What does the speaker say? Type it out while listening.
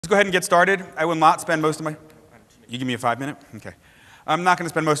go ahead and get started. I will not spend most of my... You give me a 5-minute? Okay. I'm not going to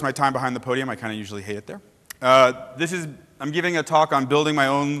spend most of my time behind the podium. I kind of usually hate it there. I'm giving a talk on building my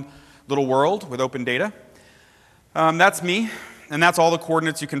own little world with open data. That's me, and that's all the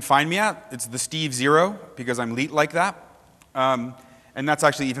coordinates you can find me at. It's the Steve 0, because I'm leet like that. And that's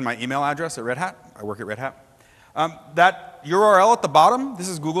actually even my email address at Red Hat. I work at Red Hat. That URL at the bottom, this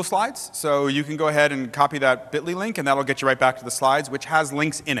is Google Slides, so you can go ahead and copy that bit.ly link, and that'll get you right back to the slides, which has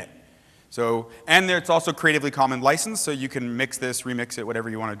links in it. So, and it's also Creatively Commons licensed, so you can mix this, remix it, whatever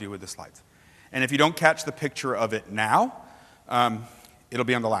you want to do with the slides. And if you don't catch the picture of it now, it'll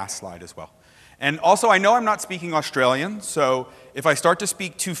be on the last slide as well. And also, I know I'm not speaking Australian, so if I start to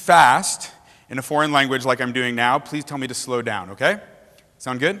speak too fast in a foreign language like I'm doing now, please tell me to slow down, okay?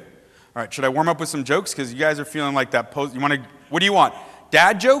 Sound good? All right, should I warm up with some jokes? Because you guys are feeling like that pose. You want to, what do you want?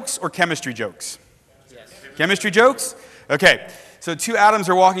 Dad jokes or chemistry jokes? Yes. Chemistry jokes? Okay, so two atoms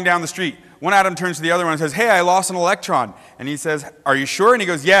are walking down the street. One atom turns to the other one and says, hey, I lost an electron. And he says, are you sure? And he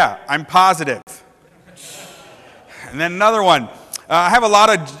goes, yeah, I'm positive. And then another one, I have a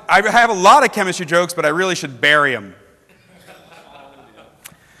lot of chemistry jokes, but I really should bury them.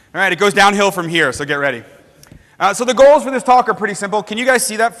 All right, it goes downhill from here, so get ready. So the goals for this talk are pretty simple. Can you guys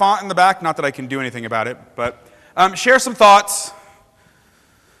see that font in the back? Not that I can do anything about it, but share some thoughts.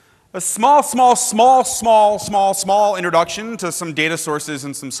 A small introduction to some data sources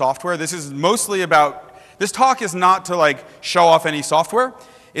and some software. This is mostly about, this talk is not to like show off any software.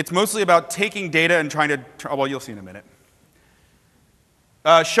 It's mostly about taking data and trying to, well, you'll see in a minute.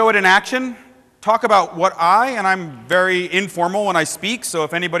 Show it in action. Talk about what and I'm very informal when I speak, so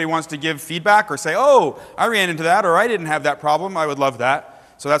if anybody wants to give feedback or say, oh, I ran into that, or I didn't have that problem, I would love that.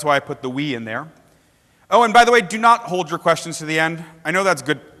 So that's why I put the we in there. Oh, and by the way, do not hold your questions to the end. I know that's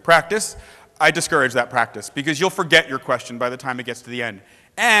good practice. I discourage that practice, because you'll forget your question by the time it gets to the end.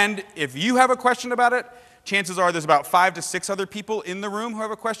 And if you have a question about it, chances are there's about 5 to 6 other people in the room who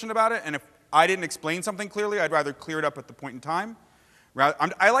have a question about it, and if I didn't explain something clearly, I'd rather clear it up at the point in time.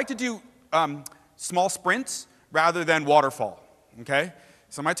 I like to do small sprints rather than waterfall, okay?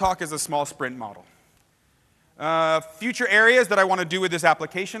 So my talk is a small sprint model. Future areas that I want to do with this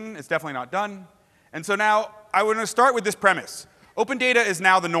application, it's definitely not done. And so now I want to start with this premise. Open data is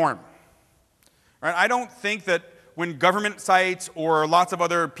now the norm. Right? I don't think that when government sites or lots of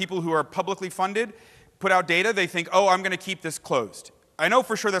other people who are publicly funded put out data, they think, oh, I'm going to keep this closed. I know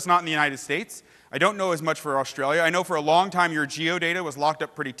for sure that's not in the United States. I don't know as much for Australia. I know for a long time your geo data was locked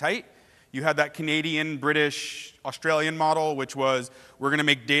up pretty tight. You had that Canadian, British, Australian model, which was we're going to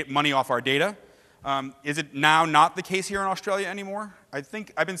make money off our data. Is it now not the case here in Australia anymore? I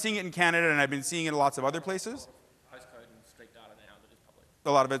think I've been seeing it in Canada, and I've been seeing it in lots of other places. Postcode and street data now that is public.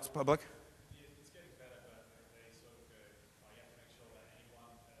 A lot of it's public? Yeah, it's getting better, but they sort of go, you have to make sure that any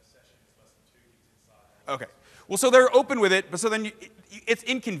one session is less than 2 gigs inside. Okay. Well, so they're open with it, but so then it's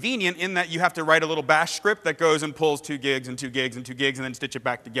inconvenient in that you have to write a little bash script that goes and pulls 2 gigs and 2 gigs and 2 gigs and then stitch it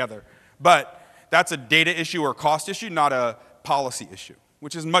back together. But that's a data issue or cost issue, not a policy issue,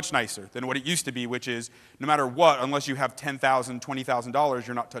 which is much nicer than what it used to be, which is no matter what, unless you have $10,000, $20,000,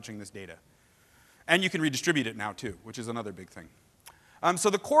 you're not touching this data. And you can redistribute it now too, which is another big thing. So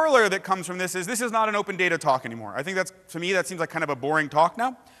the corollary that comes from this is not an open data talk anymore. I think that's, to me, that seems like kind of a boring talk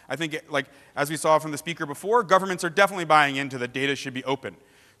now. I think, like, as we saw from the speaker before, governments are definitely buying into that data should be open.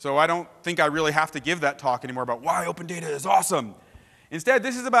 So I don't think I really have to give that talk anymore about why open data is awesome. Instead,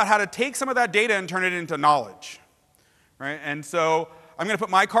 this is about how to take some of that data and turn it into knowledge, right? And so I'm going to put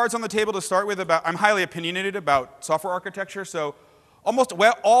my cards on the table to start with. I'm highly opinionated about software architecture, so almost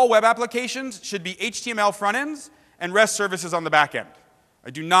all web applications should be HTML front ends and REST services on the back end. I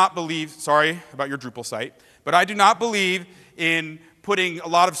do not believe, sorry about your Drupal site, but I do not believe in putting a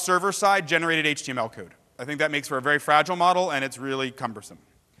lot of server-side generated HTML code. I think that makes for a very fragile model, and it's really cumbersome.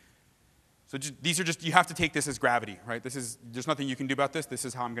 So these are just, you have to take this as gravity, right? There's nothing you can do about this. This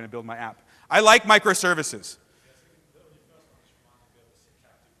is how I'm going to build my app. I like microservices.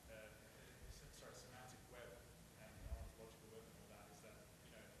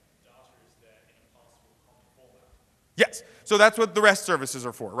 Yes, so that's what the REST services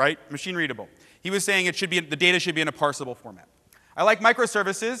are for, right? Machine readable. He was saying it should be, the data should be in a parsable format. I like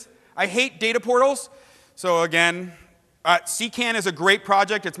microservices. I hate data portals. So again, CCAN is a great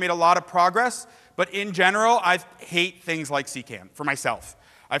project. It's made a lot of progress. But in general, I hate things like CCAN for myself.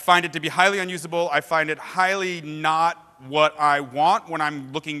 I find it to be highly unusable. I find it highly not what I want when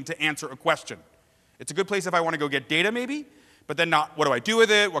I'm looking to answer a question. It's a good place if I want to go get data maybe, but then not what do I do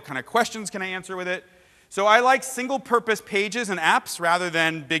with it? What kind of questions can I answer with it? So I like single-purpose pages and apps rather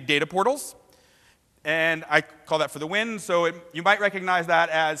than big data portals. And I call that for the win, so you might recognize that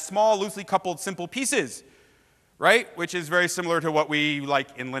as small, loosely coupled, simple pieces, right? Which is very similar to what we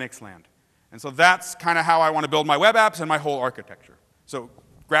like in Linux land. And so that's kind of how I want to build my web apps and my whole architecture. So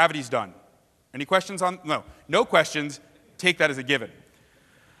gravity's done. Any questions on? No. No questions. Take that as a given.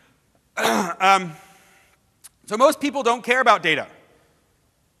 So most people don't care about data.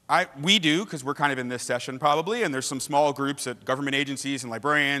 We do, because we're kind of in this session probably, and there's some small groups at government agencies and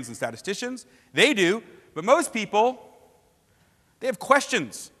librarians and statisticians. They do, but most people, they have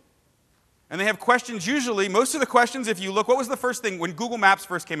questions. And they have questions usually, most of the questions, if you look, what was the first thing, when Google Maps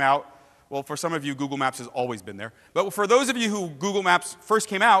first came out? Well, for some of you, Google Maps has always been there. But for those of you who Google Maps first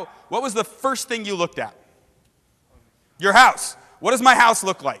came out, what was the first thing you looked at? Your house. What does my house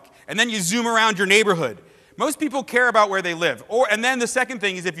look like? And then you zoom around your neighborhood. Most people care about where they live. And then the second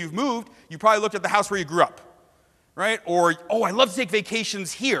thing is if you've moved, you probably looked at the house where you grew up, right? Or, oh, I love to take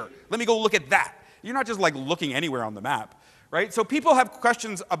vacations here. Let me go look at that. You're not just like looking anywhere on the map, right? So people have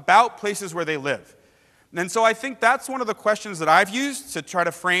questions about places where they live. And so I think that's one of the questions that I've used to try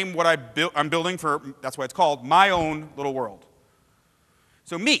to frame what I'm building for, that's why it's called, my own little world.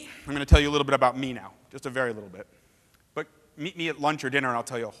 So me, I'm going to tell you a little bit about me now, just a very little bit. But meet me at lunch or dinner and I'll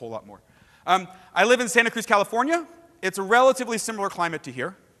tell you a whole lot more. I live in Santa Cruz, California. It's a relatively similar climate to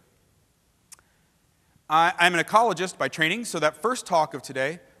here. I'm an ecologist by training, so that first talk of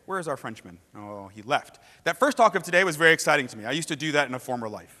today, where is our Frenchman? Oh, he left. That first talk of today was very exciting to me. I used to do that in a former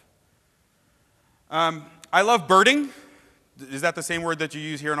life. I love birding. Is that the same word that you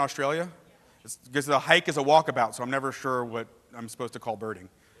use here in Australia? It's because a hike is a walkabout, so I'm never sure what I'm supposed to call birding.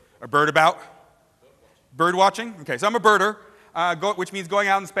 A birdabout? Bird watching? Okay, so I'm a birder. Which means going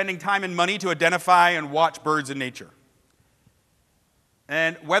out and spending time and money to identify and watch birds in nature.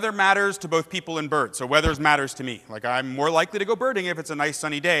 And weather matters to both people and birds, so weather matters to me. Like I'm more likely to go birding if it's a nice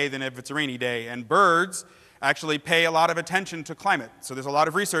sunny day than if it's a rainy day, and birds actually pay a lot of attention to climate. So there's a lot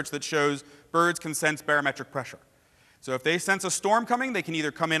of research that shows birds can sense barometric pressure. So if they sense a storm coming, they can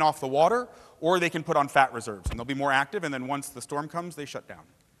either come in off the water or they can put on fat reserves, and they'll be more active, and then once the storm comes, they shut down.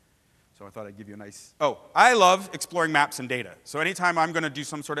 So I thought I'd give you a nice, I love exploring maps and data. So anytime I'm going to do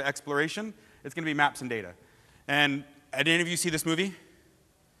some sort of exploration, it's going to be maps and data. And did any of you see this movie?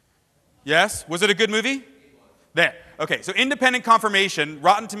 Yes? Was it a good movie? There. Okay, so independent confirmation,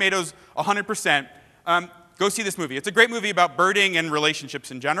 Rotten Tomatoes 100%. Go see this movie. It's a great movie about birding and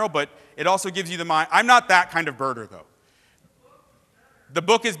relationships in general, but it also gives you the mind. I'm not that kind of birder, though. The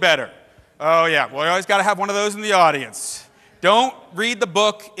book is better. Oh, yeah. Well, you always got to have one of those in the audience. Don't read the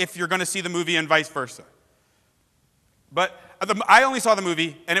book if you're going to see the movie and vice versa. But I only saw the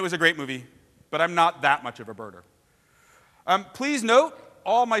movie, and it was a great movie, but I'm not that much of a birder. Please note,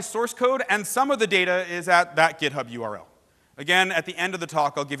 all my source code and some of the data is at that GitHub URL. Again, at the end of the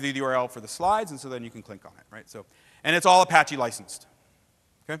talk, I'll give you the URL for the slides, and so then you can click on it, right? So, and it's all Apache licensed,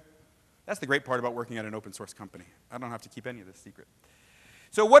 okay? That's the great part about working at an open source company. I don't have to keep any of this secret.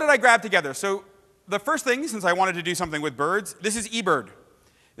 So what did I grab together? So the first thing, since I wanted to do something with birds, this is eBird.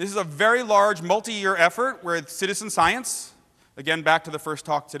 This is a very large multi-year effort where citizen science, again, back to the first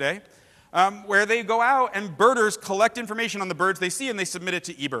talk today, where they go out and birders collect information on the birds they see and they submit it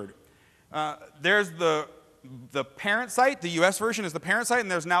to eBird. There's the parent site, the US version is the parent site,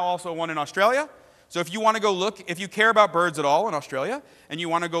 and there's now also one in Australia. So if you want to go look, if you care about birds at all in Australia, and you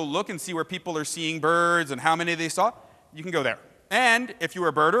want to go look and see where people are seeing birds and how many they saw, you can go there. And if you're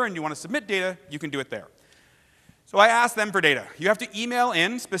a birder and you want to submit data, you can do it there. So I asked them for data. You have to email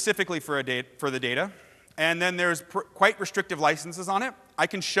in specifically for the data, and then there's quite restrictive licenses on it. I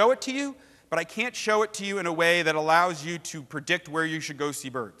can show it to you, but I can't show it to you in a way that allows you to predict where you should go see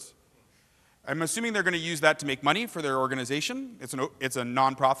birds. I'm assuming they're going to use that to make money for their organization. It's a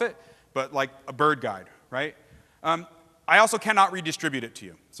nonprofit, but like a bird guide, right? I also cannot redistribute it to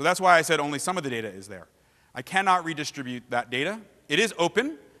you. So that's why I said only some of the data is there. I cannot redistribute that data. It is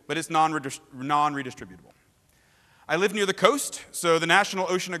open, but it's non-redistributable. I live near the coast, so the National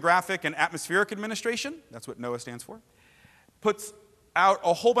Oceanographic and Atmospheric Administration, that's what NOAA stands for, puts out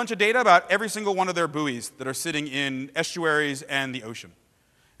a whole bunch of data about every single one of their buoys that are sitting in estuaries and the ocean.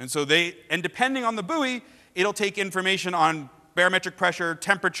 And so and depending on the buoy, it'll take information on barometric pressure,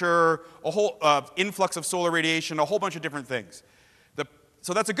 temperature, a whole influx of solar radiation, a whole bunch of different things.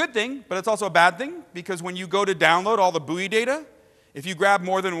 So that's a good thing, but it's also a bad thing, because when you go to download all the buoy data, if you grab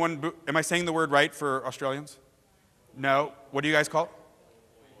more than one buoy, am I saying the word right for Australians? No. What do you guys call it?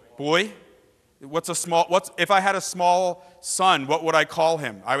 Buoy? If I had a small son, what would I call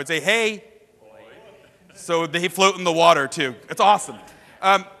him? I would say, hey. Boy. So they float in the water too. It's awesome.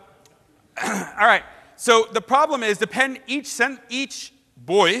 All right. So the problem is, each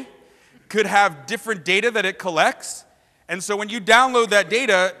buoy could have different data that it collects. And so when you download that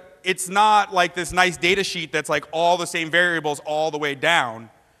data, it's not like this nice data sheet that's like all the same variables all the way down,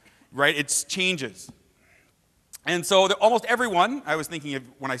 right? It changes. And so almost everyone, I was thinking of,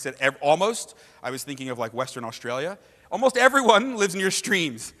 when I said almost, I was thinking of like Western Australia. Almost everyone lives near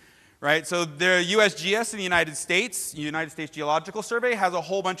streams, right? So the USGS in the United States Geological Survey, has a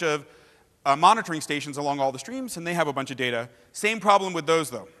whole bunch of monitoring stations along all the streams, and they have a bunch of data. Same problem with those,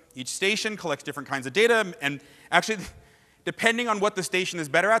 though. Each station collects different kinds of data, and actually, depending on what the station is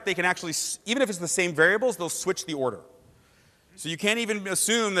better at, they can actually, even if it's the same variables, they'll switch the order. So you can't even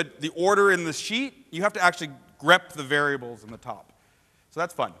assume that the order in the sheet, you have to actually grep the variables in the top. So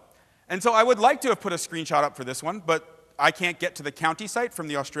that's fun. And so I would like to have put a screenshot up for this one, but I can't get to the county site from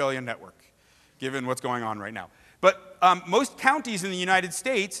the Australian network, given what's going on right now. But most counties in the United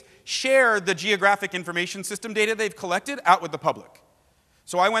States share the geographic information system data they've collected out with the public.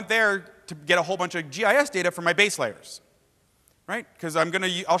 So I went there to get a whole bunch of GIS data for my base layers, right? Because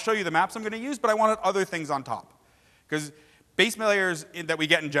I'll show you the maps I'm going to use, but I wanted other things on top. Because base layers that we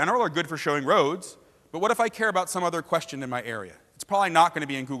get in general are good for showing roads, but what if I care about some other question in my area? It's probably not going to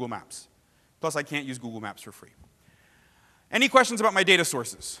be in Google Maps. Plus, I can't use Google Maps for free. Any questions about my data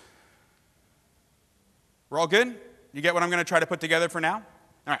sources? We're all good? You get what I'm going to try to put together for now?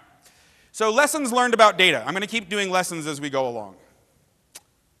 All right. So lessons learned about data. I'm going to keep doing lessons as we go along.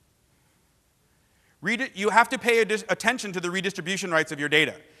 You have to pay attention to the redistribution rights of your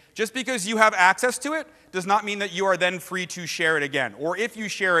data. Just because you have access to it does not mean that you are then free to share it again. Or if you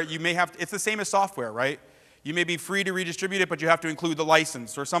share it, you may have to, it's the same as software, right? You may be free to redistribute it, but you have to include the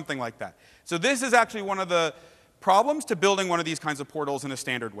license or something like that. So this is actually one of the problems to building one of these kinds of portals in a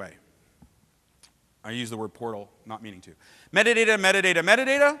standard way. I use the word portal, not meaning to. Metadata,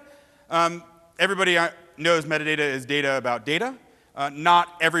 metadata, metadata. Everybody knows metadata is data about data.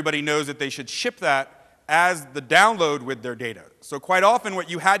 Not everybody knows that they should ship that as the download with their data. So quite often what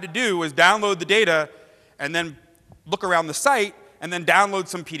you had to do was download the data and then look around the site and then download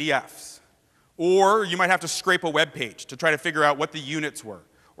some PDFs. Or you might have to scrape a web page to try to figure out what the units were,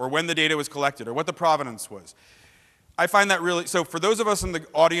 or when the data was collected, or what the provenance was. I find that really, so for those of us in the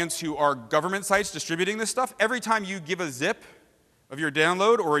audience who are government sites distributing this stuff, every time you give a zip of your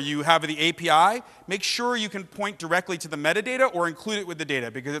download or you have the API, make sure you can point directly to the metadata or include it with the data,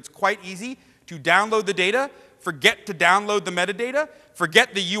 because it's quite easy to download the data, forget to download the metadata,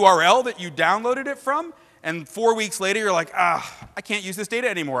 forget the URL that you downloaded it from, and 4 weeks later you're like, I can't use this data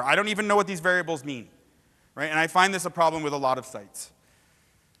anymore. I don't even know what these variables mean, right? And I find this a problem with a lot of sites.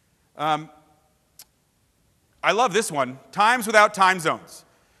 I love this one, times without time zones.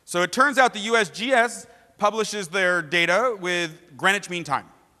 So it turns out the USGS publishes their data with Greenwich Mean Time.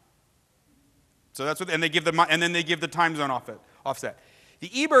 So that's what, and then they give the time zone offset. The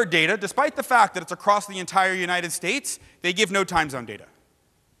eBird data, despite the fact that it's across the entire United States, they give no time zone data.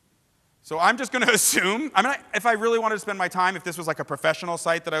 So I'm just going to assume, if I really wanted to spend my time, if this was like a professional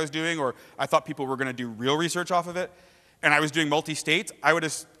site that I was doing, or I thought people were going to do real research off of it, and I was doing multi-states, I would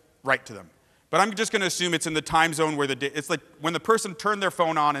just write to them. But I'm just going to assume it's in the time zone where it's like when the person turned their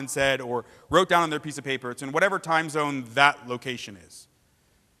phone on and said, or wrote down on their piece of paper, it's in whatever time zone that location is.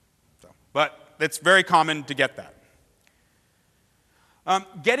 But it's very common to get that.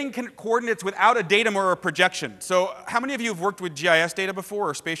 Getting coordinates without a datum or a projection. So how many of you have worked with GIS data before,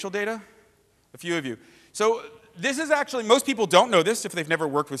 or spatial data? A few of you. So this is actually, most people don't know this if they've never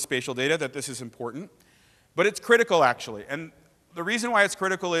worked with spatial data, that this is important. But it's critical, actually. And the reason why it's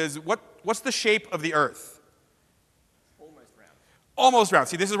critical is, what's the shape of the Earth? Almost round. Almost round.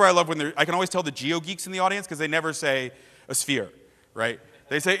 See, this is where I love when I can always tell the geo geeks in the audience, because they never say a sphere, right?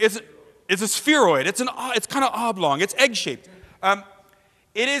 They say it's a spheroid. It's kind of oblong. It's egg-shaped.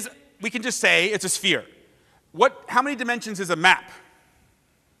 We can just say it's a sphere. How many dimensions is a map?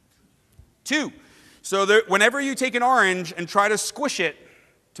 2. So whenever you take an orange and try to squish it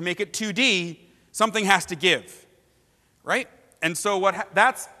to make it 2D, something has to give, right? And so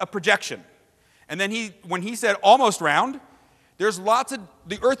that's a projection. And then when he said almost round,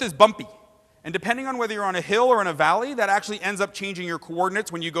 the Earth is bumpy. And depending on whether you're on a hill or in a valley, that actually ends up changing your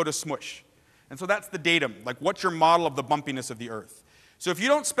coordinates when you go to smush. And so that's the datum, like what's your model of the bumpiness of the Earth. So if you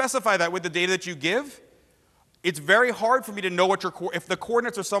don't specify that with the data that you give, it's very hard for me to know if the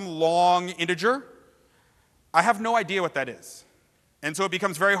coordinates are some long integer, I have no idea what that is. And so it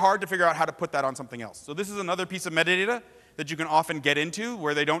becomes very hard to figure out how to put that on something else. So this is another piece of metadata that you can often get into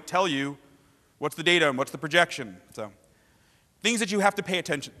where they don't tell you what's the data and what's the projection. So things that you have to pay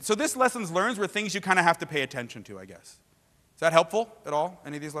attention. So this lessons learned were things you kind of have to pay attention to, I guess. Is that helpful at all,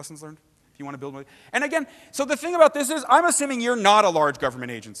 any of these lessons learned? If you want to build, and again, so the thing about this is I'm assuming you're not a large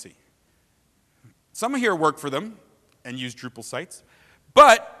government agency. Some here work for them and use Drupal sites.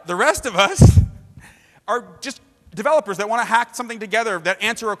 But the rest of us are just developers that want to hack something together that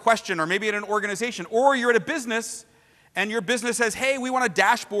answer a question, or maybe at an organization. Or you're at a business, and your business says, hey, we want a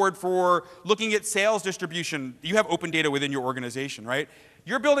dashboard for looking at sales distribution. You have open data within your organization, right?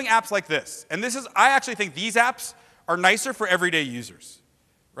 You're building apps like this. And I actually think these apps are nicer for everyday users,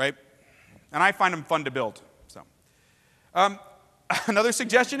 right? And I find them fun to build. So, another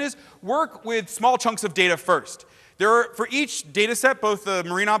suggestion is work with small chunks of data first. For each data set, both the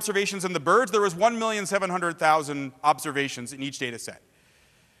marine observations and the birds, there was 1,700,000 observations in each data set.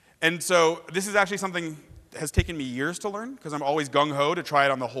 And so this is actually something that has taken me years to learn, because I'm always gung-ho to try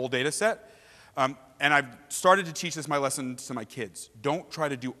it on the whole data set. And I've started to teach this my lessons to my kids. Don't try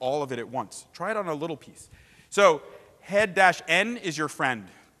to do all of it at once. Try it on a little piece. So head-n is your friend,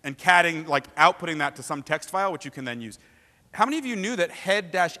 and outputting that to some text file, which you can then use. How many of you knew that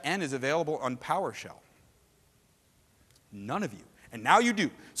head-n is available on PowerShell? None of you. And now you do.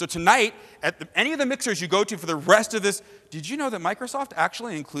 So tonight, at any of the mixers you go to for the rest of this, did you know that Microsoft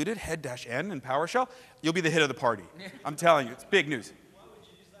actually included head-n in PowerShell? You'll be the hit of the party. I'm telling you, it's big news. Why would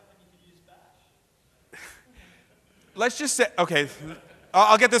you use that when you could use Bash? Let's just say, okay,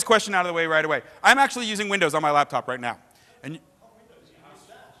 I'll get this question out of the way right away. I'm actually using Windows on my laptop right now. And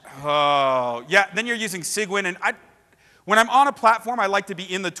oh, yeah, then you're using Cygwin. And when I'm on a platform, I like to be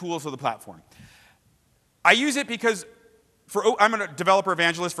in the tools of the platform. I use it because I'm a developer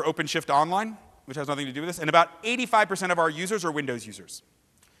evangelist for OpenShift Online, which has nothing to do with this, and about 85% of our users are Windows users.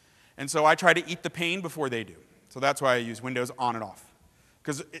 And so I try to eat the pain before they do. So that's why I use Windows on and off.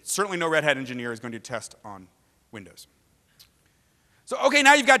 Because certainly no Red Hat engineer is going to test on Windows. So, okay,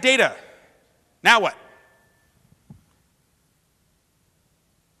 now you've got data. Now what?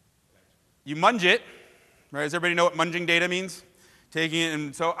 You munge it, right? Does everybody know what munging data means? Taking it,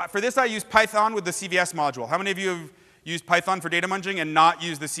 and so for this I use Python with the CVS module. How many of you have used Python for data munging and not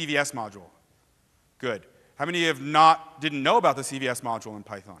used the CVS module? Good. How many of you didn't know about the CVS module in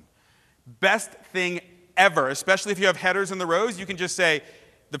Python? Best thing ever, especially if you have headers in the rows. You can just say,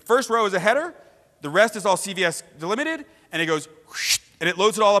 the first row is a header, the rest is all CVS delimited, and it goes, whoosh, and it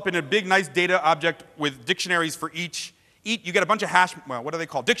loads it all up in a big, nice data object with dictionaries for each. You get a bunch of what are they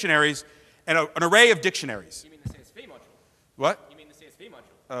called? Dictionaries, and an array of dictionaries. You mean the CSV module? What? You mean the CSV module?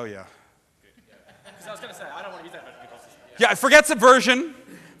 Oh, yeah. Good, yeah. Because I was going to say, I don't want to use that much because... Yeah, forget Subversion,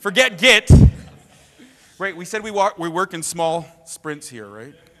 forget Git. Right, we said we work in small sprints here,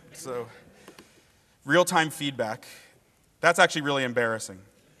 right? So, real-time feedback. That's actually really embarrassing.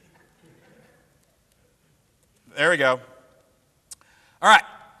 There we go. All right,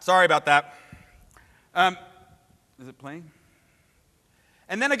 sorry about that. Is it playing?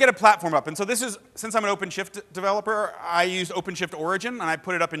 And then I get a platform up. And so this is, since I'm an OpenShift developer, I use OpenShift Origin, and I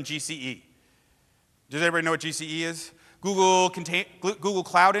put it up in GCE. Does everybody know what GCE is? Google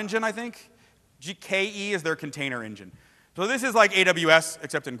Cloud Engine, I think. KE is their container engine. So this is like AWS,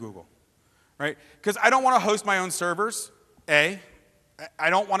 except in Google, right? Because I don't want to host my own servers, A. I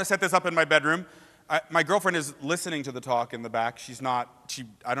don't want to set this up in my bedroom. My girlfriend is listening to the talk in the back.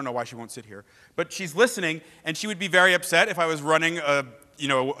 I don't know why she won't sit here. But she's listening, and she would be very upset if I was running a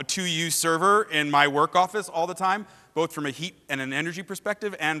 2U server in my work office all the time, both from a heat and an energy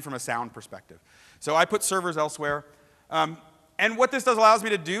perspective and from a sound perspective. So I put servers elsewhere. And what this allows me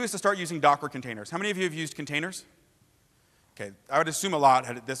to do is to start using Docker containers. How many of you have used containers? Okay, I would assume a lot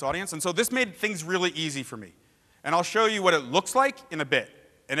at this audience. And so this made things really easy for me. And I'll show you what it looks like in a bit.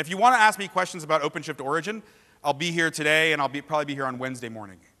 And if you want to ask me questions about OpenShift Origin, I'll be here today, and I'll probably be here on Wednesday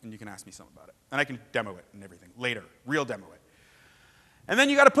morning, and you can ask me something about it. And I can demo it and everything later, real demo it. And then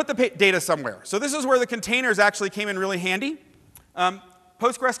you got to put the data somewhere. So this is where the containers actually came in really handy.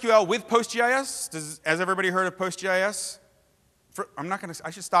 PostgreSQL with PostGIS. Has everybody heard of PostGIS?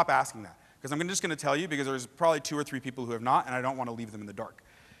 I should stop asking that, because I'm just going to tell you, because there's probably 2 or 3 people who have not, and I don't want to leave them in the dark.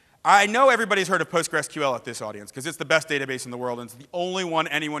 I know everybody's heard of PostgreSQL at this audience, because it's the best database in the world, and it's the only one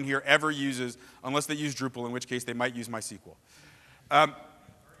anyone here ever uses, unless they use Drupal, in which case they might use MySQL.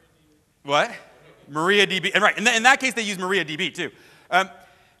 What? MariaDB. And right, in that case, they use MariaDB, too.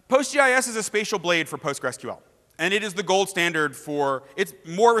 PostGIS is a spatial blade for PostgreSQL. And it is the gold standard it's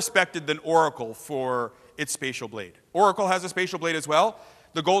more respected than Oracle for its spatial blade. Oracle has a spatial blade as well.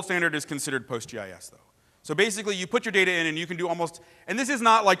 The gold standard is considered PostGIS, though. So basically, you put your data in, and you can do almost, and this is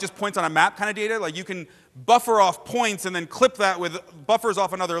not like just points on a map kind of data. Like, you can buffer off points and then clip that with buffers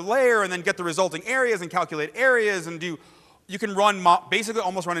off another layer and then get the resulting areas and calculate areas and you can run, basically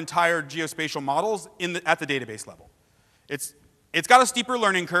almost run entire geospatial models at the database level. It's got a steeper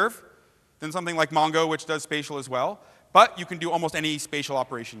learning curve than something like Mongo, which does spatial as well, but you can do almost any spatial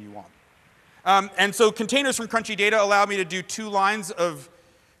operation you want. And so containers from Crunchy Data allow me to do 2 lines of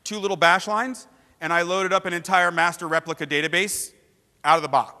 2 little bash lines, and I loaded up an entire master replica database out of the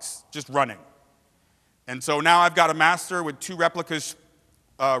box, just running. And so now I've got a master with 2 replicas,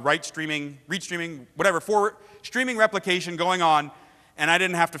 write streaming, read streaming, whatever, 4 streaming replication going on, and I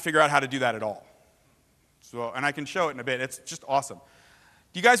didn't have to figure out how to do that at all. So, and I can show it in a bit. It's just awesome.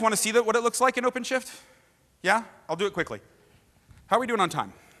 Do you guys want to see what it looks like in OpenShift? Yeah? I'll do it quickly. How are we doing on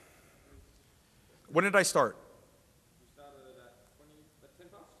time? When did I start? We started at 10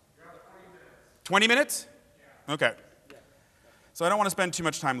 past? You're at 20 minutes. 20 minutes? Yeah. Okay. So I don't want to spend too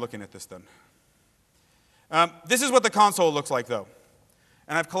much time looking at this then. This is what the console looks like though.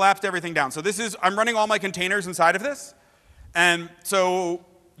 And I've collapsed everything down. So I'm running all my containers inside of this. And so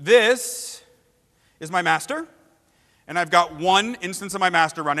this is my master. And I've got 1 instance of my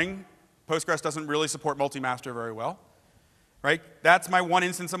master running. Postgres doesn't really support multi-master very well. Right? That's my 1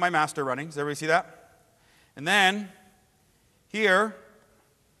 instance of my master running. Does everybody see that? And then here,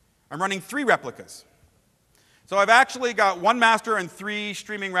 I'm running 3 replicas. So I've actually got 1 master and 3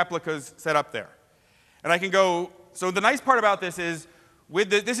 streaming replicas set up there. And I can go, so the nice part about this is,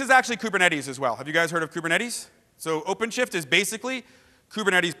 this is actually Kubernetes as well. Have you guys heard of Kubernetes? So OpenShift is basically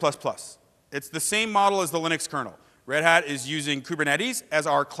Kubernetes++. It's the same model as the Linux kernel. Red Hat is using Kubernetes as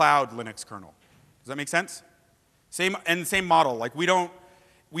our cloud Linux kernel. Does that make sense? Same model. Like we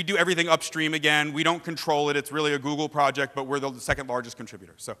do everything upstream again. We don't control it. It's really a Google project, but we're the 2nd largest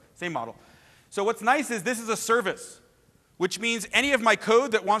contributor. So same model. So what's nice is this is a service, which means any of my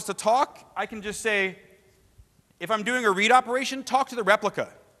code that wants to talk, I can just say, if I'm doing a read operation, talk to the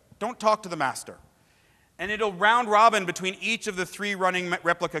replica. Don't talk to the master. And it'll round robin between each of the 3 running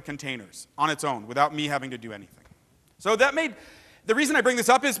replica containers on its own without me having to do anything. So the reason I bring this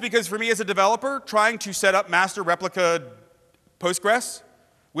up is because for me as a developer, trying to set up master replica Postgres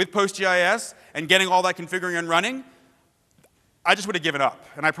with PostGIS and getting all that configuring and running, I just would have given up,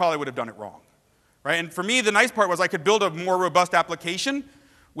 and I probably would have done it wrong. Right? And for me, the nice part was I could build a more robust application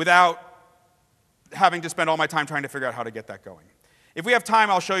without having to spend all my time trying to figure out how to get that going. If we have time,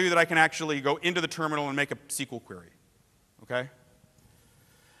 I'll show you that I can actually go into the terminal and make a SQL query. Okay? All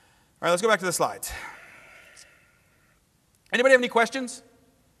right, let's go back to the slides. Anybody have any questions?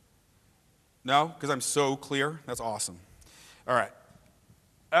 No? Because I'm so clear? That's awesome. All right.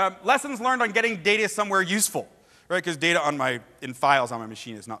 Lessons learned on getting data somewhere useful. Right? Because data in files on my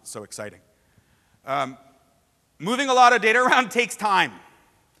machine is not so exciting. Moving a lot of data around takes time.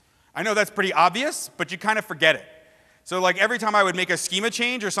 I know that's pretty obvious, but you kind of forget it. So like every time I would make a schema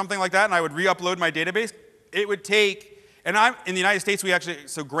change or something like that and I would re-upload my database, it would take, and in the United States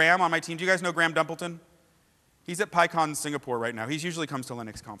so Graham on my team, do you guys know Graham Dumpleton? He's at PyCon Singapore right now. He usually comes to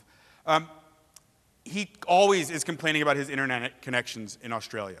LinuxConf. He always is complaining about his internet connections in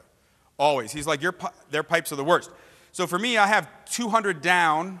Australia. Always. He's like, their pipes are the worst. So for me, I have 200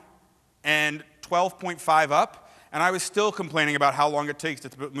 down and 12.5 up, and I was still complaining about how long it takes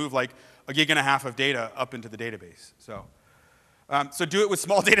to move like 1.5 gigs of data up into the database. So do it with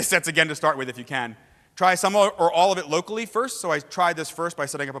small data sets again to start with if you can. Try some or all of it locally first. So I tried this first by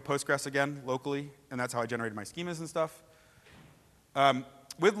setting up a Postgres again locally, and that's how I generated my schemas and stuff.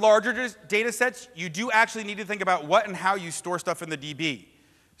 With larger data sets, you do actually need to think about what and how you store stuff in the DB.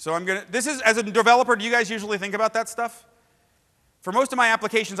 So as a developer, do you guys usually think about that stuff? For most of my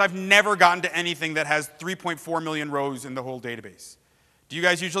applications, I've never gotten to anything that has 3.4 million rows in the whole database. Do you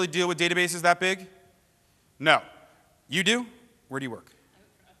guys usually deal with databases that big? No. You do? Where do you work?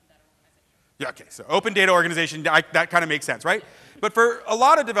 Yeah, okay, so open data organization, that kind of makes sense, right? But for a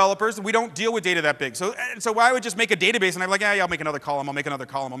lot of developers, we don't deal with data that big. So I would just make a database, and I'm like, yeah, I'll make another column, I'll make another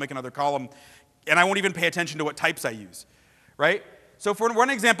column, I'll make another column, and I won't even pay attention to what types I use, right? So for one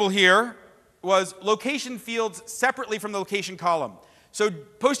example here was location fields separately from the location column. So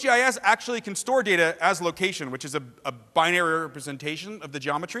PostGIS actually can store data as location, which is a binary representation of the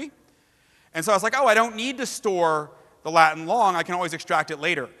geometry. And so I was like, oh, I don't need to store the Latin long, I can always extract it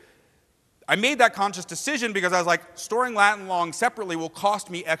later. I made that conscious decision because I was like, storing Latin long separately will cost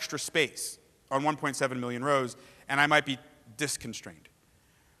me extra space on 1.7 million rows, and I might be disk constrained.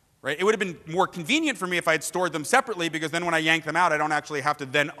 Right? It would have been more convenient for me if I had stored them separately, because then when I yank them out, I don't actually have to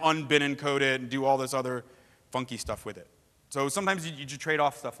then unbin encode it and do all this other funky stuff with it. So sometimes you trade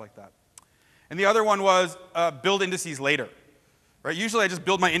off stuff like that. And the other one was build indices later. Right? Usually I just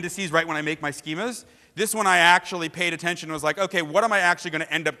build my indices right when I make my schemas. This one I actually paid attention and was like, okay, what am I actually going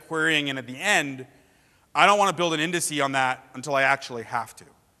to end up querying in at the end? I don't want to build an indice on that until I actually have to.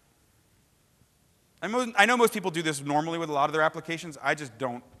 I know most people do this normally with a lot of their applications. I just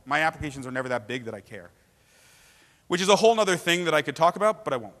don't. My applications are never that big that I care. Which is a whole other thing that I could talk about,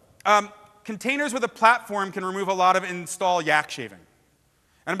 but I won't. containers with a platform can remove a lot of install yak shaving.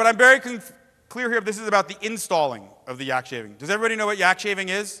 But I'm very clear here, this is about the installing of the yak shaving. Does everybody know what yak shaving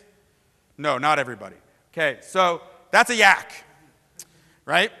is? No, not everybody. Okay, so that's a yak,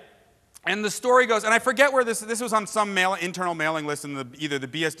 right? And the story goes, and I forget where this was on some internal mailing list in either the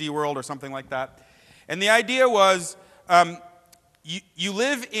BSD world or something like that. And the idea was, you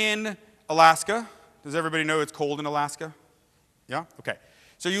live in Alaska. Does everybody know it's cold in Alaska? Yeah? Okay.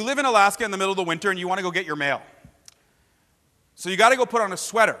 So you live in Alaska in the middle of the winter and you want to go get your mail. So you got to go put on a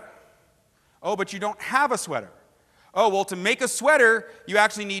sweater. Oh, but you don't have a sweater. Oh, well, to make a sweater, you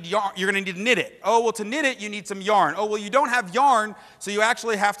actually need yarn. You're going to need to knit it. Oh, well, to knit it, you need some yarn. Oh, well, you don't have yarn, so you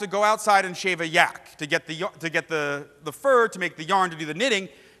actually have to go outside and shave a yak to get the fur, to make the yarn, to do the knitting.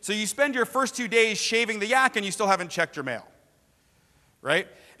 So you spend your first 2 days shaving the yak, and you still haven't checked your mail, right?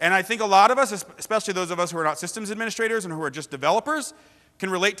 And I think a lot of us, especially those of us who are not systems administrators and who are just developers, can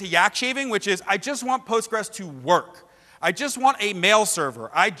relate to yak shaving, which is, I just want Postgres to work. I just want a mail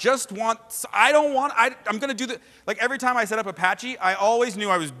server. I'm going to do the, like every time I set up Apache, I always knew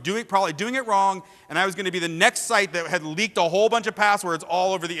I was probably doing it wrong, and I was going to be the next site that had leaked a whole bunch of passwords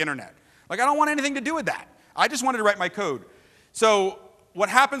all over the internet. Like, I don't want anything to do with that. I just wanted to write my code. So what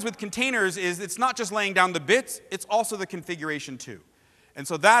happens with containers is it's not just laying down the bits, it's also the configuration too. And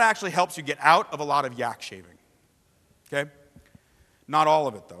so that actually helps you get out of a lot of yak shaving. Okay? Not all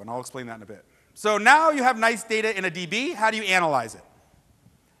of it, though, and I'll explain that in a bit. So now you have nice data in a DB. How do you analyze it?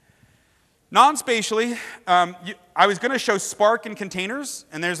 Non-spatially, I was going to show Spark in containers,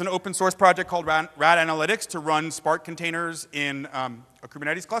 and there's an open source project called Rad Analytics to run Spark containers in a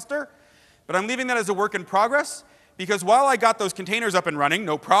Kubernetes cluster. But I'm leaving that as a work in progress, because while I got those containers up and running,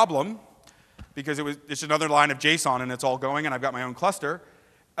 no problem, because it's just another line of JSON and it's all going and I've got my own cluster,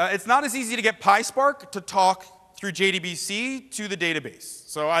 it's not as easy to get PySpark to talk through JDBC to the database.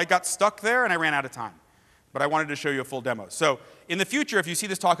 So I got stuck there and I ran out of time. But I wanted to show you a full demo. So in the future, if you see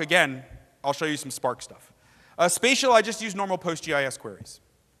this talk again, I'll show you some Spark stuff. Spatial, I just use normal PostGIS queries.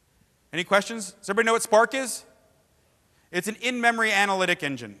 Any questions? Does everybody know what Spark is? It's an in-memory analytic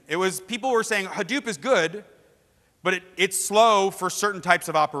engine. People were saying Hadoop is good, but it's slow for certain types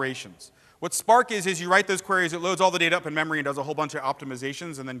of operations. What Spark is you write those queries, it loads all the data up in memory and does a whole bunch of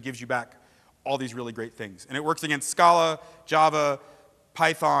optimizations and then gives you back all these really great things. And it works against Scala, Java,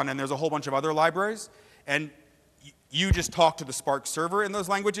 Python, and there's a whole bunch of other libraries. And you just talk to the Spark server in those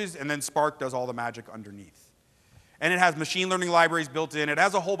languages, and then Spark does all the magic underneath. And it has machine learning libraries built in. It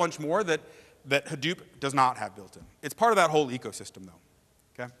has a whole bunch more that Hadoop does not have built in. It's part of that whole ecosystem,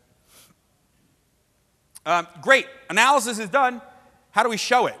 though. Okay? Great. Analysis is done. How do we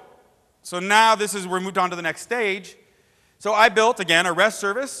show it? So now we're moved on to the next stage. So I built, again, a REST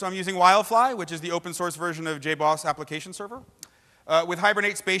service. So I'm using Wildfly, which is the open source version of JBoss application server, with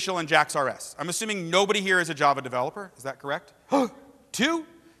Hibernate Spatial and JAX-RS. I'm assuming nobody here is a Java developer. Is that correct? 2?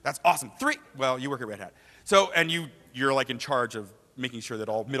 That's awesome. 3? Well, you work at Red Hat. So, and you're like in charge of making sure that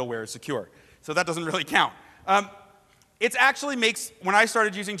all middleware is secure. So that doesn't really count. It actually when I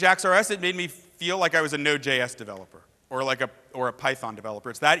started using JAX-RS, it made me feel like I was a Node.js developer or a Python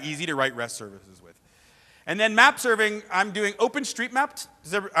developer. It's that easy to write REST services with. And then map serving, I'm doing OpenStreetMap.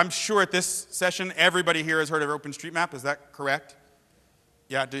 I'm sure at this session, everybody here has heard of OpenStreetMap. Is that correct?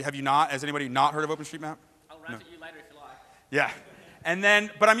 Yeah, have you not? Has anybody not heard of OpenStreetMap? I'll rant at you later if you like. Yeah.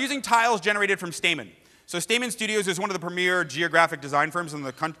 But I'm using tiles generated from Stamen. So Stamen Studios is one of the premier geographic design firms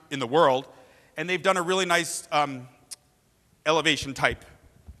in the world. And they've done a really nice elevation type.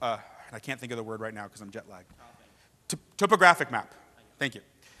 I can't think of the word right now because I'm jet lagged. Topographic map. Thank you.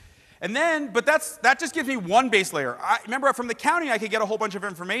 And then, but that just gives me one base layer. Remember, from the county, I could get a whole bunch of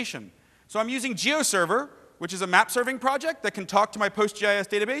information. So I'm using GeoServer, which is a map serving project that can talk to my PostGIS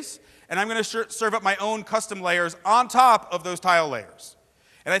database, and I'm going to serve up my own custom layers on top of those tile layers.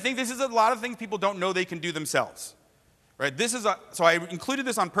 And I think this is a lot of things people don't know they can do themselves. Right? So I included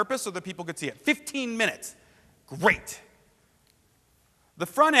this on purpose so that people could see it. 15 minutes. Great. The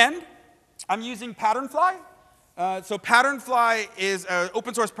front end, I'm using Patternfly. So Patternfly is an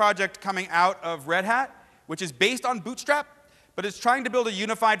open source project coming out of Red Hat, which is based on Bootstrap, but it's trying to build a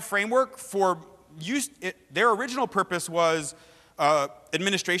unified framework for use. Their original purpose was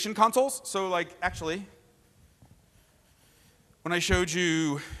administration consoles. So actually, when I showed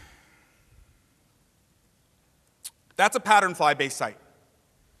you, that's a Patternfly-based site.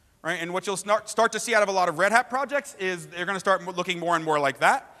 Right? And what you'll start to see out of a lot of Red Hat projects is they're going to start looking more and more like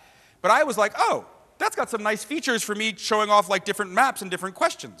that. But I was like, oh, that's got some nice features for me showing off different maps and different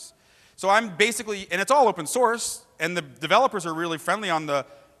questions. So I'm basically, and it's all open source, and the developers are really friendly on the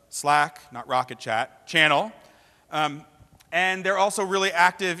Slack, not Rocket Chat, channel. And they're also really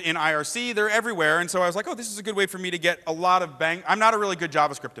active in IRC. They're everywhere. And so I was like, oh, this is a good way for me to get a lot of bang. I'm not a really good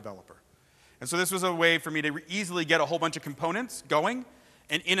JavaScript developer. And so this was a way for me to easily get a whole bunch of components going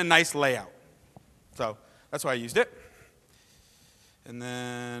and in a nice layout. So that's why I used it. And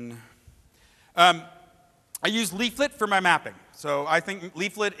then I use Leaflet for my mapping. So I think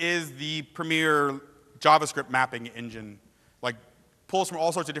Leaflet is the premier JavaScript mapping engine. Like, pulls from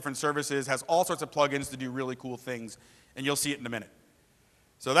all sorts of different services, has all sorts of plugins to do really cool things, and you'll see it in a minute.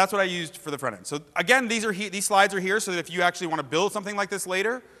 So that's what I used for the front end. So again, these slides are here so that if you actually want to build something like this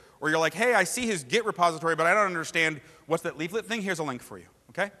later, or you're like, hey, I see his Git repository, but I don't understand what's that Leaflet thing, here's a link for you,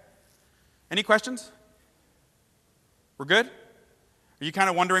 okay? Any questions? We're good? Are you kind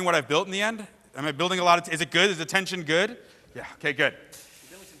of wondering what I've built in the end? Am I building a lot of, is it good? Is the tension good? Yeah, okay, good. You're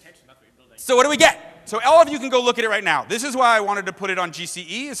building some tension, that's what you're building. So what do we get? So all of you can go look at it right now. This is why I wanted to put it on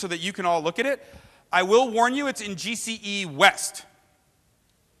GCE, so that you can all look at it. I will warn you, it's in GCE West.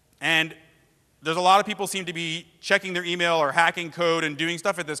 And there's a lot of people seem to be checking their email or hacking code and doing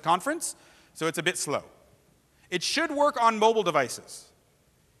stuff at this conference, so it's a bit slow. It should work on mobile devices.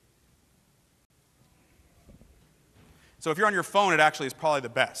 So if you're on your phone, it actually is probably the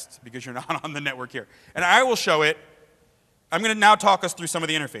best, because you're not on the network here. And I will show it. I'm going to now talk us through some of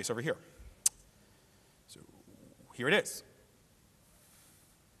the interface over here. So here it is.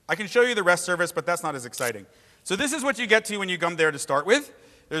 I can show you the REST service, but that's not as exciting. So this is what you get to when you come there to start with.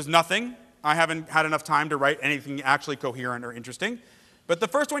 There's nothing. I haven't had enough time to write anything actually coherent or interesting. But the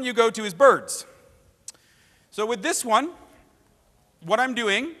first one you go to is birds. So with this one, what I'm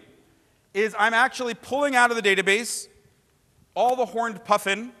doing is I'm actually pulling out of the database all the horned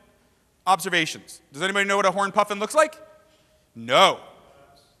puffin observations. Does anybody know what a horned puffin looks like? No.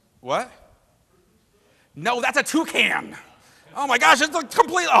 What? No, that's a toucan. Oh my gosh, it's a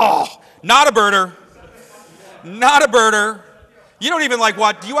complete, oh, not a birder. Not a birder. You don't even like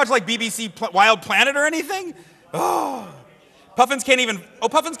do you watch like BBC Wild Planet or anything? Oh. Puffins can't even, oh,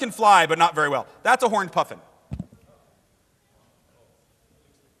 puffins can fly, but not very well. That's a horned puffin.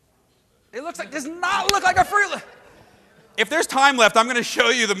 It looks like, does not look like a fruit. If there's time left, I'm going to show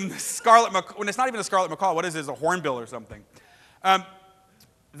you the scarlet macaw. When it's not even a scarlet macaw, what is it? It's a hornbill or something.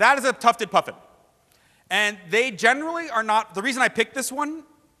 That is a tufted puffin. And they generally are not, the reason I picked this one,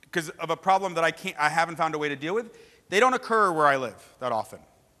 because of a problem that I haven't found a way to deal with, they don't occur where I live that often.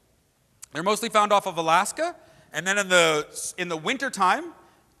 They're mostly found off of Alaska, and then in the winter time,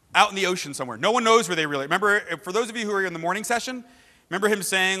 out in the ocean somewhere. No one knows where they really, remember, for those of you who were in the morning session, remember him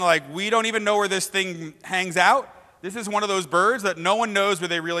saying, like, we don't even know where this thing hangs out? This is one of those birds that no one knows where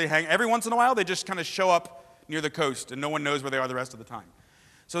they really hang. Every once in a while, they just kind of show up near the coast, and no one knows where they are the rest of the time.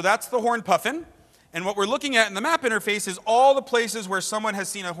 So that's the horned puffin. And what we're looking at in the map interface is all the places where someone has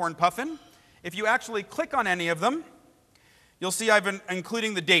seen a horned puffin. If you actually click on any of them, you'll see I've been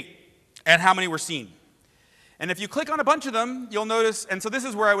including the date and how many were seen. And if you click on a bunch of them, you'll notice, and so this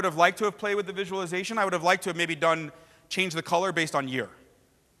is where I would have liked to have played with the visualization. I would have liked to have maybe changed the color based on year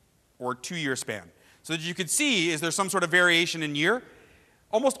or 2-year span. So that you could see, is there some sort of variation in year?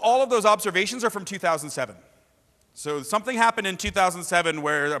 Almost all of those observations are from 2007. So something happened in 2007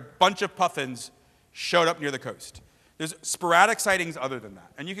 where a bunch of puffins showed up near the coast. There's sporadic sightings other than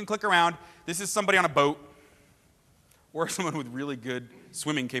that. And you can click around. This is somebody on a boat or someone with really good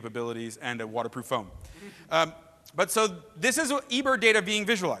swimming capabilities and a waterproof foam. But so this is eBird data being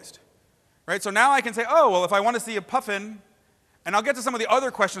visualized. Right? So now I can say, oh, well, if I want to see a puffin, and I'll get to some of the other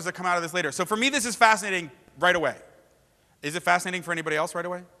questions that come out of this later. So for me, this is fascinating right away. Is it fascinating for anybody else right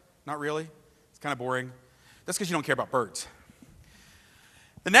away? Not really? It's kind of boring. That's because you don't care about birds.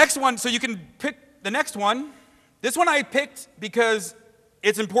 The next one, so you can pick the next one. This one I picked because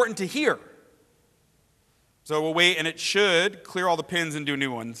it's important to hear. So we'll wait, and it should clear all the pins and do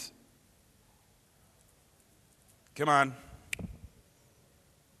new ones. Come on.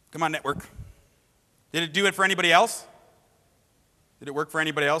 Come on, network. Did it do it for anybody else? Did it work for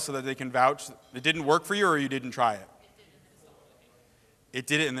anybody else so that they can vouch? It didn't work for you, or you didn't try it? It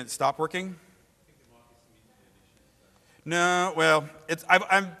did it and then it stopped working? No, well,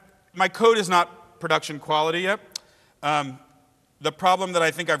 my code is not production quality yet. The problem that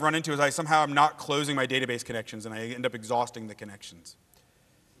I think I've run into is I somehow am not closing my database connections, and I end up exhausting the connections.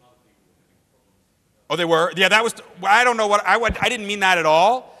 Oh, they were? Yeah, that was, I don't know what, I didn't mean that at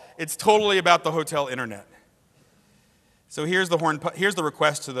all. It's totally about the hotel internet. So here's the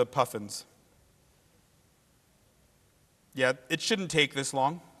request to the puffins. Yeah, it shouldn't take this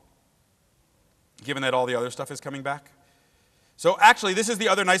long, given that all the other stuff is coming back. So actually, this is the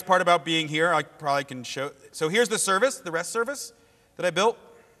other nice part about being here. I probably can show. So here's the service, the REST service that I built.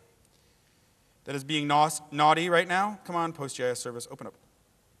 that is being naughty right now. Come on, PostGIS service, open up.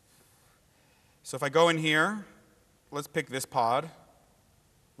 So if I go in here, let's pick this pod,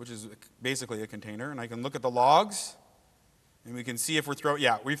 which is basically a container, and I can look at the logs, and we can see if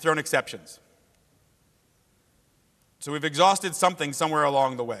we've thrown exceptions. So we've exhausted something somewhere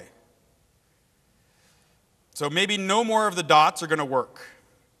along the way. So maybe no more of the dots are going to work,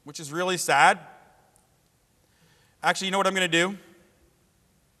 which is really sad. Actually, you know what I'm going to do?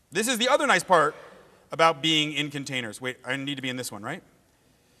 This is the other nice part about being in containers. Wait, I need to be in this one, right?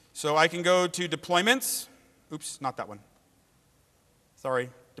 So I can go to deployments. Oops, not that one. Sorry,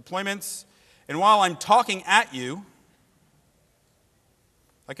 deployments. And while I'm talking at you,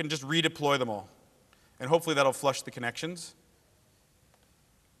 I can just redeploy them all. And hopefully that'll flush the connections.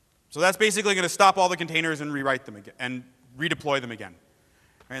 So that's basically going to stop all the containers and rewrite them again, and redeploy them again.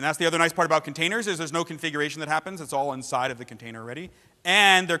 And that's the other nice part about containers is there's no configuration that happens. It's all inside of the container already.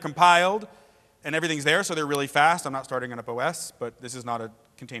 And they're compiled, and everything's there, so they're really fast. I'm not starting up OS, but this is not a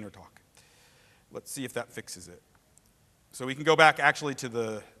container talk. Let's see if that fixes it. So we can go back actually to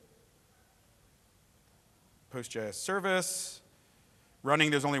the PostGIS service.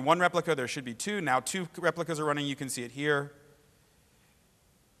 Running, there's only one replica. There should be two. Now 2 replicas are running. You can see it here.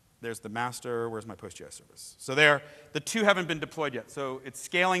 There's the master. Where's my PostGIS service? So there, the 2 haven't been deployed yet. So it's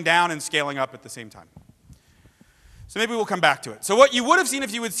scaling down and scaling up at the same time. So maybe we'll come back to it. So what you would have seen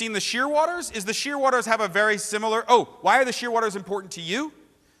if you had seen the shearwaters is the shearwaters have a very similar, why are the shearwaters important to you?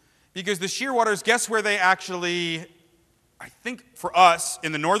 Because the shearwaters, guess where they actually, I think for us,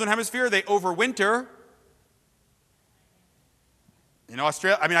 in the northern hemisphere, they overwinter in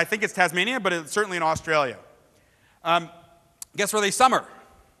Australia. I mean, I think it's Tasmania, but it's certainly in Australia. Guess where they summer?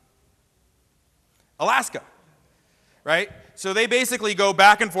 Alaska, right? So they basically go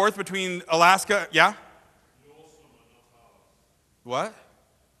back and forth between Alaska, yeah? What?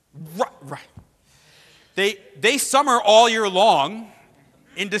 Right. They summer all year long.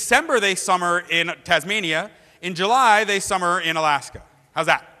 In December, they summer in Tasmania. In July, they summer in Alaska. How's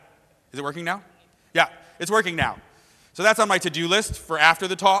that? Is it working now? Yeah, it's working now. So that's on my to-do list for after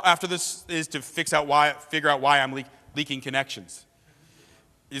the talk. After this is to figure out why I'm leaking connections.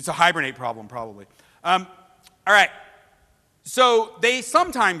 It's a hibernate problem, probably. All right. So they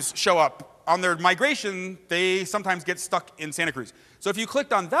sometimes show up on their migration. They sometimes get stuck in Santa Cruz. So if you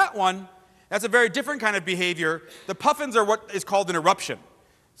clicked on that one, that's a very different kind of behavior. The puffins are what is called an eruption.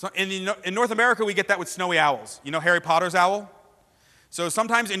 So in North America, we get that with snowy owls. You know Harry Potter's owl? So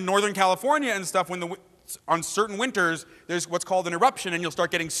sometimes in Northern California and stuff, on certain winters, there's what's called an eruption, and you'll start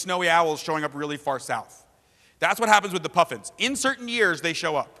getting snowy owls showing up really far south. That's what happens with the puffins. In certain years, they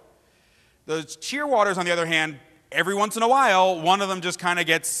show up. The shearwaters, on the other hand, every once in a while, one of them just kind of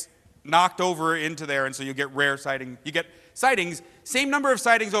gets knocked over into there, and so you get rare sighting. You get sightings, same number of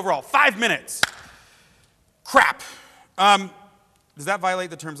sightings overall, 5 minutes. Crap. Does that violate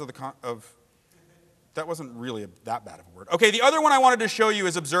the terms of that wasn't really that bad of a word. Okay, the other one I wanted to show you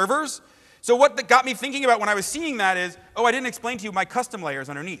is observers. So what got me thinking about when I was seeing that is, I didn't explain to you my custom layers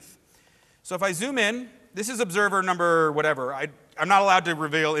underneath. So if I zoom in, this is observer number whatever. I'm not allowed to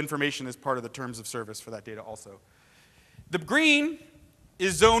reveal information as part of the terms of service for that data also. The green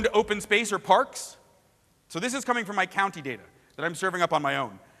is zoned open space or parks. So this is coming from my county data that I'm serving up on my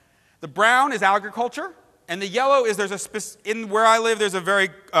own. The brown is agriculture, and the yellow is in where I live, there's a very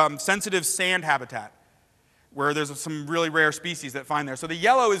sensitive sand habitat where there's some really rare species that find there. So the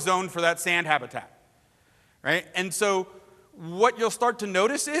yellow is zoned for that sand habitat, right? And so what you'll start to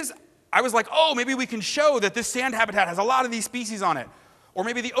notice is, I was like, maybe we can show that this sand habitat has a lot of these species on it. Or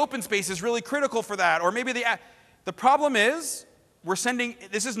maybe the open space is really critical for that. Or maybe the problem is,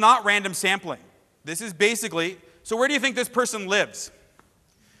 this is not random sampling. This is basically, so where do you think this person lives?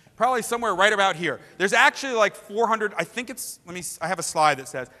 Probably somewhere right about here. There's actually like 400, I have a slide that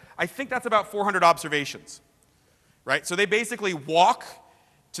says, I think that's about 400 observations. Right? So they basically walk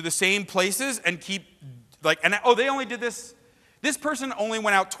to the same places and keep, they only did this. This person only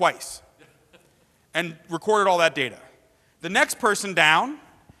went out twice and recorded all that data. The next person down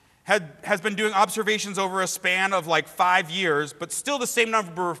has been doing observations over a span of like 5 years, but still the same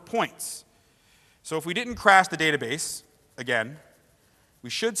number of points. So if we didn't crash the database, again,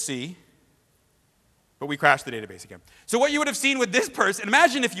 we should see, but we crashed the database again. So what you would have seen with this person,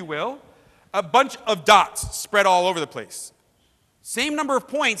 imagine if you will, a bunch of dots spread all over the place. Same number of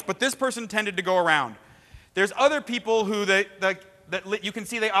points, but this person tended to go around. There's other people who you can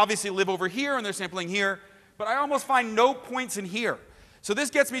see they obviously live over here and they're sampling here, but I almost find no points in here. So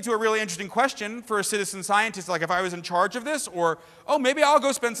this gets me to a really interesting question for a citizen scientist, like if I was in charge of this, or, oh, maybe I'll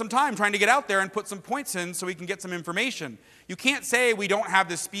go spend some time trying to get out there and put some points in so we can get some information. You can't say we don't have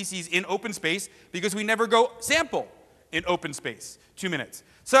this species in open space because we never go sample in open space. 2 minutes.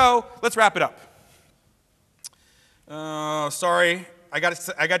 So let's wrap it up. Sorry, I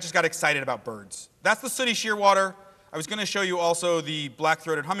just got excited about birds. That's the sooty shearwater. I was going to show you also the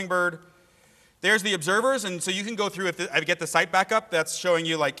black-throated hummingbird. There's the observers, and so you can go through, if I get the site back up, that's showing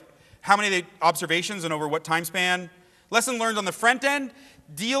you like how many observations and over what time span. Lesson learned on the front end,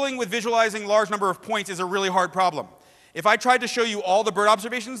 dealing with visualizing large number of points is a really hard problem. If I tried to show you all the bird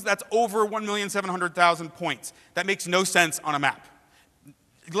observations, that's over 1,700,000 points. That makes no sense on a map,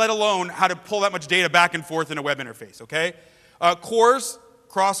 let alone how to pull that much data back and forth in a web interface, okay? Cores,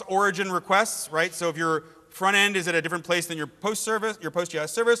 cross-origin requests, right? So if your front end is at a different place than your PostGIS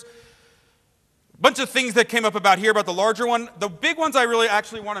service, bunch of things that came up about here about the larger one. The big ones I really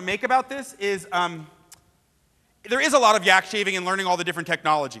actually want to make about this is there is a lot of yak shaving and learning all the different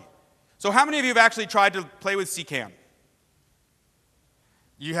technology. So how many of you have actually tried to play with CCAN?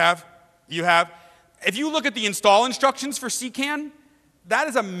 You have? You have? If you look at the install instructions for CCAN, that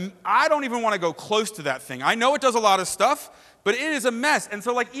is I don't even want to go close to that thing. I know it does a lot of stuff, but it is a mess. And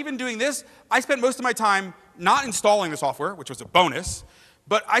so like even doing this, I spent most of my time not installing the software, which was a bonus,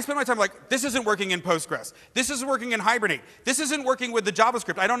 but I spent my time like, this isn't working in Postgres. This isn't working in Hibernate. This isn't working with the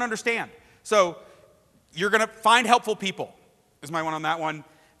JavaScript. I don't understand. So you're going to find helpful people, is my one on that one.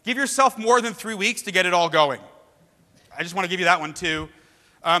 Give yourself more than 3 weeks to get it all going. I just want to give you that one too.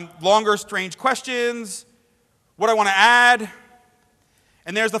 Longer, strange questions. What I want to add.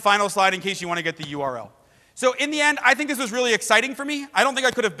 And there's the final slide in case you want to get the URL. So in the end, I think this was really exciting for me. I don't think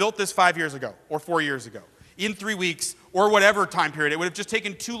I could have built this 5 years ago or 4 years ago in 3 weeks or whatever time period. It would have just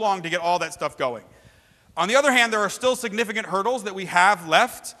taken too long to get all that stuff going. On the other hand, there are still significant hurdles that we have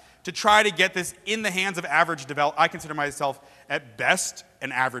left to try to get this in the hands of average developers. I consider myself, at best,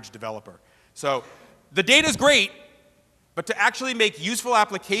 an average developer. So the data is great, but to actually make useful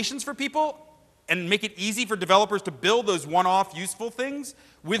applications for people and make it easy for developers to build those one-off useful things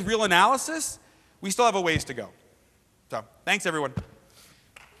with real analysis, we still have a ways to go. So thanks, everyone.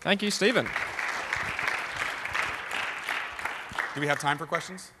 Thank you, Stephen. Do we have time for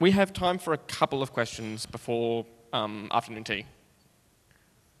questions? We have time for a couple of questions before afternoon tea.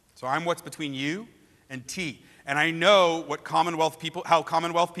 So I'm what's between you and tea. And I know what how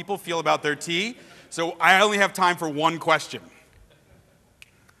Commonwealth people feel about their tea, so I only have time for one question.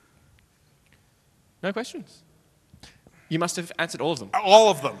 No questions? You must have answered all of them. All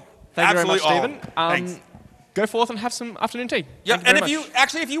of them. Thank Absolutely you very much, all. Stephen. Thanks. Go forth and have some afternoon tea. Yeah, Thank you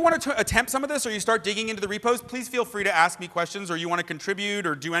and very if you want to attempt some of this or you start digging into the repos, please feel free to ask me questions or you want to contribute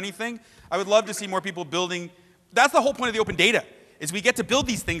or do anything. I would love to see more people building. That's the whole point of the open data, is we get to build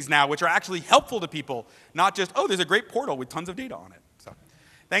these things now which are actually helpful to people, not just, oh, there's a great portal with tons of data on it. So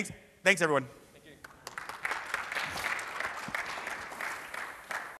thanks everyone.